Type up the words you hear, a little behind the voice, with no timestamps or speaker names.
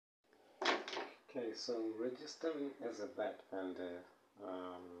Okay, so registering as a VAT vendor,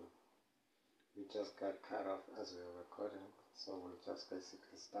 we just got cut off as we were recording, so we'll just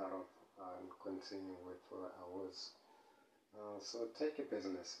basically start off and continue with our words. So take a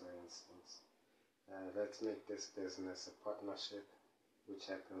business, for instance. Let's make this business a partnership, which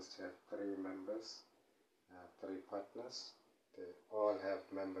happens to have three members, three partners. They all have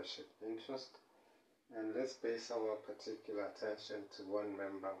membership interest. And let's base our particular attention to one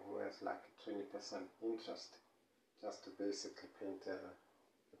member who has like a 20% interest, just to basically paint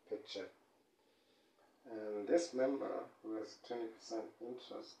a picture. And this member who has 20%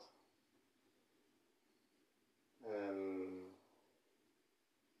 interest, and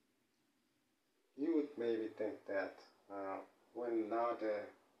you would maybe think that when now the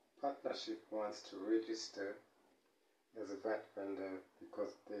partnership wants to register as a VAT vendor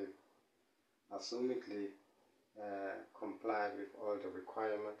because they assumedly comply with all the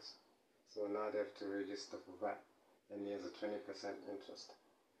requirements, so now they have to register for VAT, and he has a 20% interest.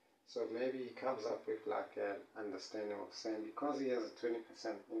 So maybe he comes up with like an understanding of saying, because he has a 20%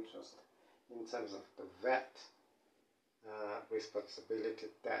 interest in terms of the VAT responsibility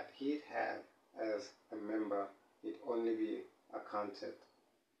that he'd have as a member, he'd only be accounted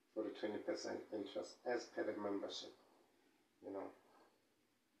for the 20% interest as per the membership, you know.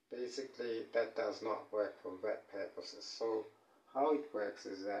 Basically, that does not work for VAT purposes. So how it works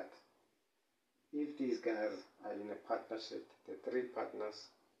is that if these guys are in a partnership, the three partners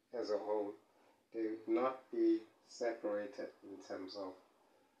as a whole, they would not be separated in terms of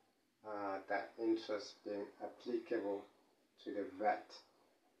that interest being applicable to the VAT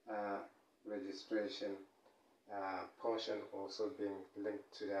registration portion also being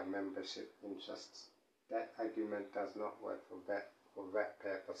linked to their membership interests. That argument does not work for VAT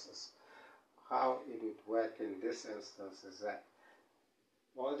purposes. How it would work in this instance is that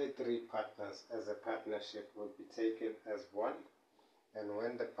all the three partners as a partnership would be taken as one, and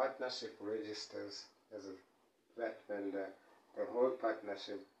when the partnership registers as a VAT vendor, the whole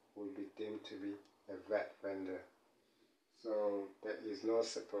partnership will be deemed to be a VAT vendor. So there is no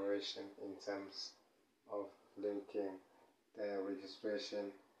separation in terms of linking the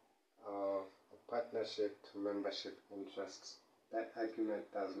registration of a partnership to membership interests. That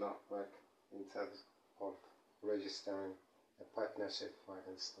argument does not work in terms of registering a partnership, for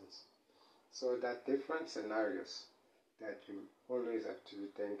instance. So there are different scenarios that you always have to be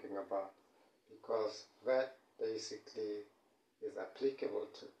thinking about, because VAT basically is applicable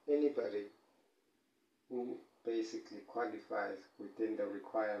to anybody who basically qualifies within the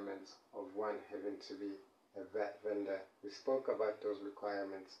requirements of one having to be a VAT vendor. We spoke about those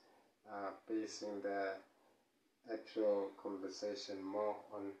requirements, basing the actual conversation more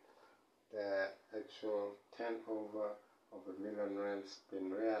on the actual turnover of a million rands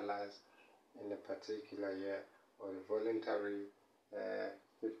being realized in a particular year, or the voluntary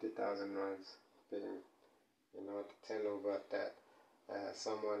 50,000 rands being, the turnover that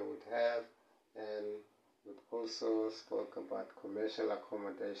someone would have. And we also spoke about commercial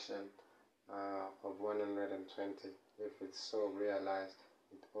accommodation of 120. If it's so realized,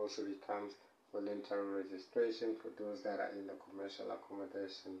 it also becomes voluntary registration for those that are in the commercial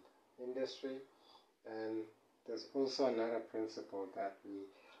accommodation industry. And there's also another principle that we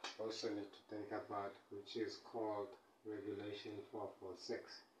also need to think about, which is called Regulation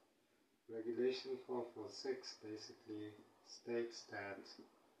 446. Regulation 446 basically states that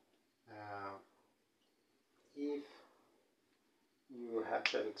if you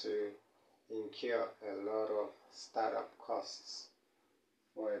happen to incur a lot of startup costs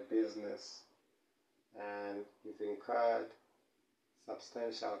for a business, and you've incurred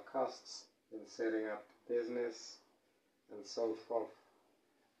substantial costs in setting up the business and so forth,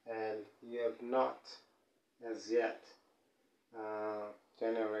 and you have not as yet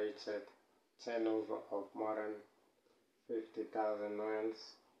generated turnover of more than 50,000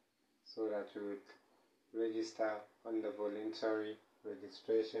 rands, so that you would register on the voluntary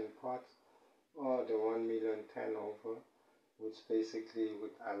registration part, or the 1 million turnover, which basically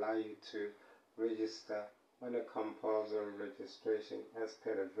would allow you to register on a compulsory registration as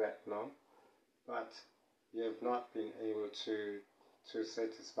per the VAT norm, but you have not been able to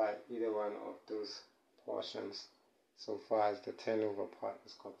satisfy either one of those portions so far as the turnover part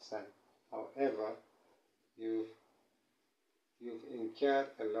is concerned. However, you've incurred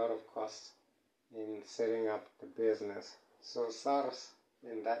a lot of costs in setting up the business. So SARS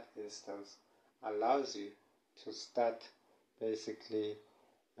in that instance allows you to start basically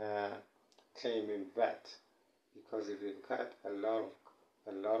claiming VAT, because you've incurred a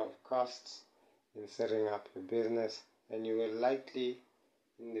lot of costs in setting up your business, and you will likely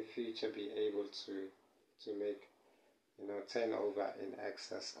in the future be able to make, turnover in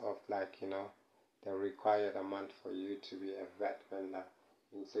excess of, like, the required amount for you to be a VAT vendor,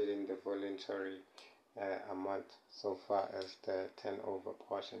 including the voluntary amount so far as the turnover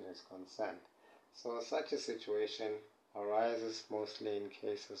portion is concerned. So such a situation arises mostly in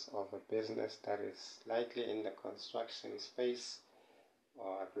cases of a business that is likely in the construction space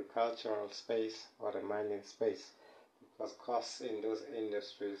or agricultural space or the mining space, because costs in those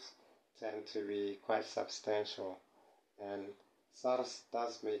industries tend to be quite substantial, and SARS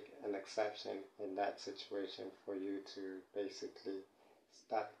does make an exception in that situation for you to basically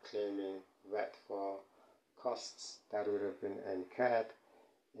start claiming VAT for costs that would have been incurred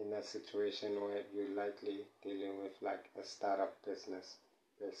in a situation where you're likely dealing with like a startup business,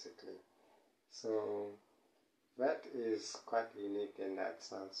 basically. So that is quite unique in that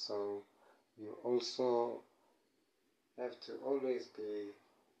sense. So you also have to always be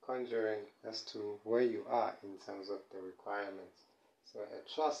conjuring as to where you are in terms of the requirements. So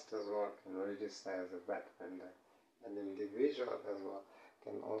a trust as well can register as a VAT vendor. An individual as well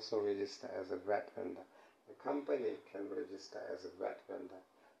can also register as a VAT vendor. A company can register as a VAT vendor.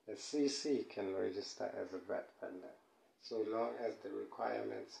 A CC can register as a VAT vendor, so long as the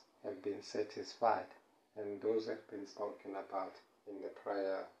requirements have been satisfied, and those have been spoken about in the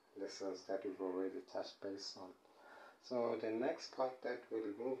prior lessons that we've already touched base on. So the next part that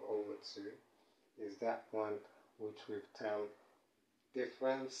we'll move over to is that one which we've termed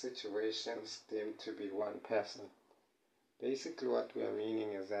different situations deemed to be one person. Basically what we are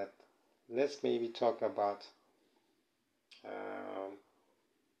meaning is that, let's maybe talk about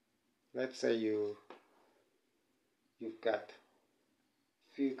let's say you've got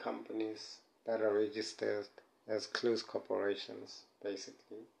few companies that are registered as closed corporations,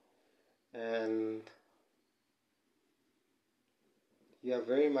 basically, and you are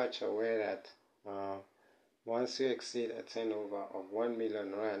very much aware that once you exceed a turnover of 1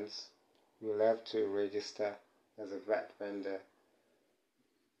 million rands, you'll have to register as a VAT vendor,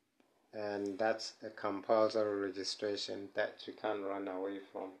 and that's a compulsory registration that you can't run away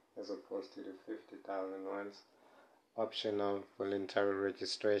from, as opposed to the 50,000 rands optional voluntary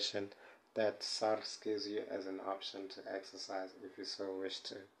registration that SARS gives you as an option to exercise if you so wish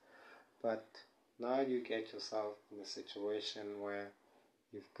to. But now you get yourself in a situation where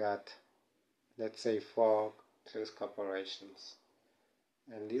you've got, let's say, 4 closed corporations,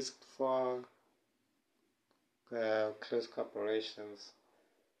 and these 4 closed corporations,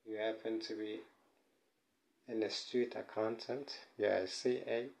 you happen to be an astute accountant, you're a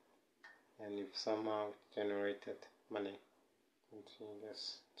CA, and you've somehow generated money. Continue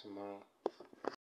this tomorrow.